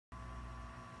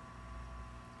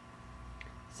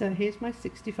So here's my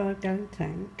 65-gallon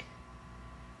tank.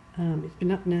 It's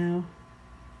been up now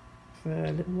for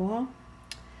a little while.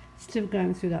 Still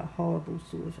going through that horrible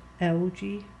sort of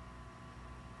algae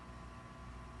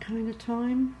kind of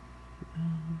time.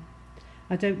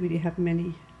 I don't really have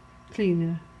many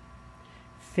cleaner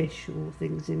fish or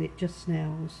things in it, just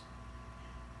snails.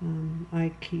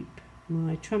 I keep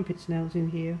my trumpet snails in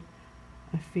here.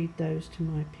 I feed those to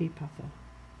my pea puffer.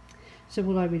 So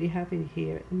all I really have in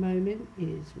here at the moment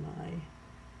is my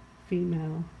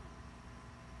female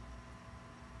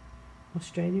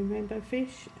Australian rainbow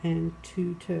fish and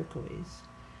 2 turquoise.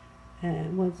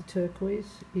 One of the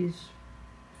turquoise is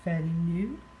fairly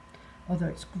new, although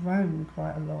it's grown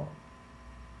quite a lot.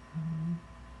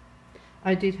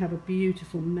 I did have a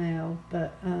beautiful male,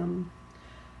 but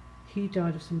he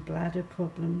died of some bladder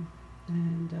problem,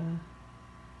 and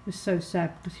it was so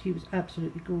sad because he was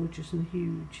absolutely gorgeous and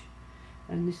huge,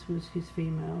 and this was his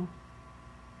female.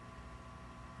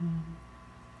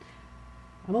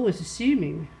 I'm always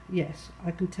assuming, yes,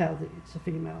 I can tell that it's a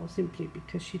female simply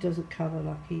because she doesn't colour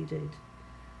like he did.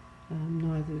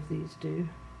 Neither of these do,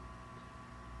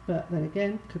 but then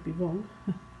again, could be wrong.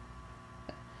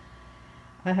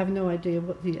 I have no idea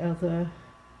what the other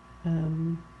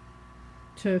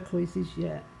turquoise is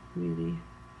yet, really.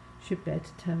 Should be able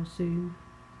to tell soon.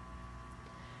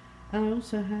 And I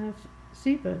also have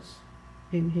zebras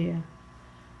in here.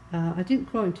 I didn't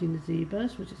quarantine the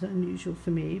zebras, which is unusual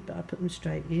for me, but I put them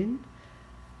straight in,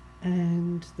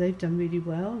 and they've done really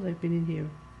well. They've been in here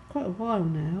quite a while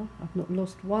now. I've not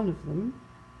lost one of them.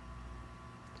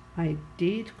 I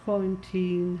did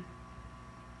quarantine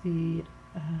the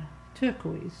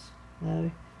turquoise,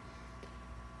 though.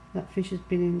 That fish has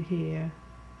been in here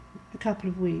a couple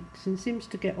of weeks and seems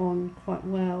to get on quite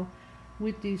well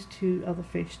with these 2 other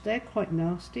fish. They're quite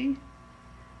nasty,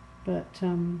 but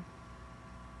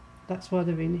that's why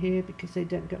they're in here, because they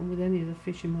don't get on with any of the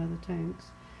fish in my other tanks.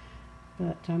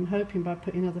 But I'm hoping by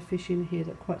putting other fish in here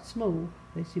that are quite small,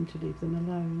 they seem to leave them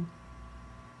alone.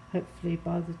 Hopefully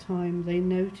by the time they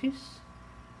notice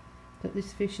that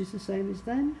this fish is the same as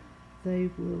them, they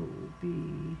will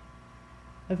be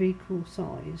of equal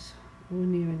size or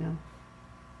near enough.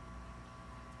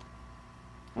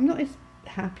 I'm not as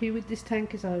happy with this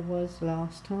tank as I was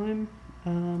last time.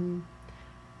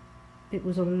 It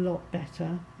was a lot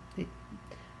better.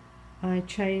 I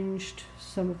changed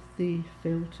some of the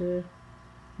filter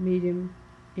medium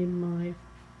in my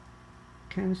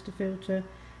canister filter,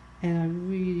 and I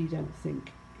really don't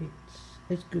think it's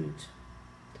as good.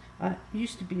 It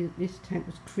used to be that this tank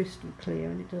was crystal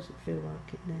clear, and it doesn't feel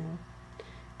like it now.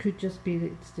 Could just be that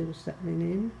it's still settling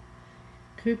in.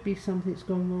 Could be something that's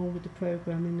gone wrong with the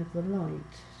programming of the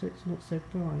light, so it's not so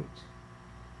bright.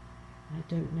 I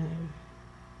don't know.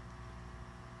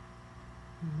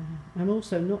 I'm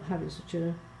also not having such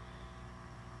a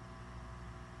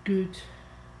good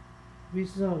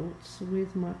results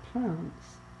with my plants.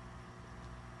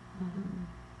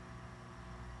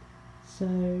 So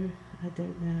I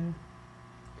don't know.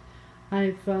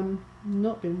 I've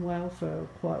not been well for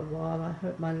quite a while. I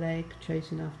hurt my leg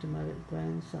chasing after my little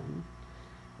grandson,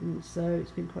 and so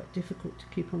it's been quite difficult to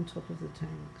keep on top of the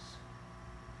tanks.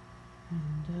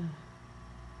 And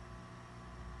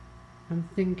I'm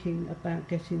thinking about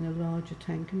getting a larger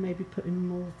tank and maybe putting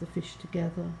more of the fish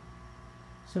together.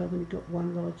 So I've only got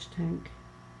one large tank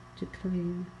to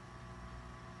clean.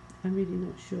 I'm really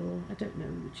not sure. I don't know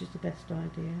which is the best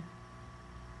idea.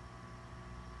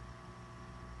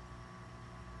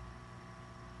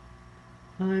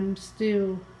 I'm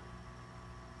still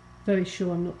very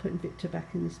sure I'm not putting Victor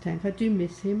back in this tank. I do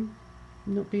miss him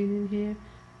not being in here,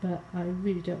 but I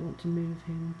really don't want to move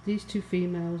him. These 2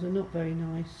 females are not very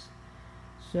nice,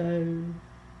 so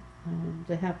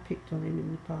they have picked on him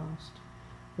in the past,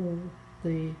 or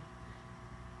the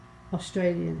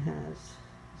Australian has,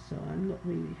 so I'm not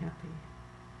really happy.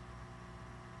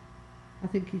 I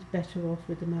think he's better off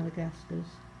with the Madagascars.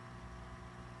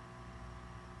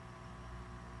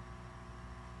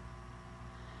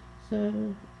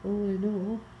 So all in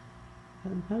all,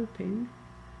 I'm hoping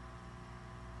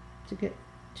to get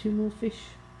 2 more fish,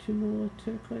 2 more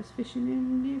turquoise fish in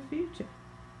the near future.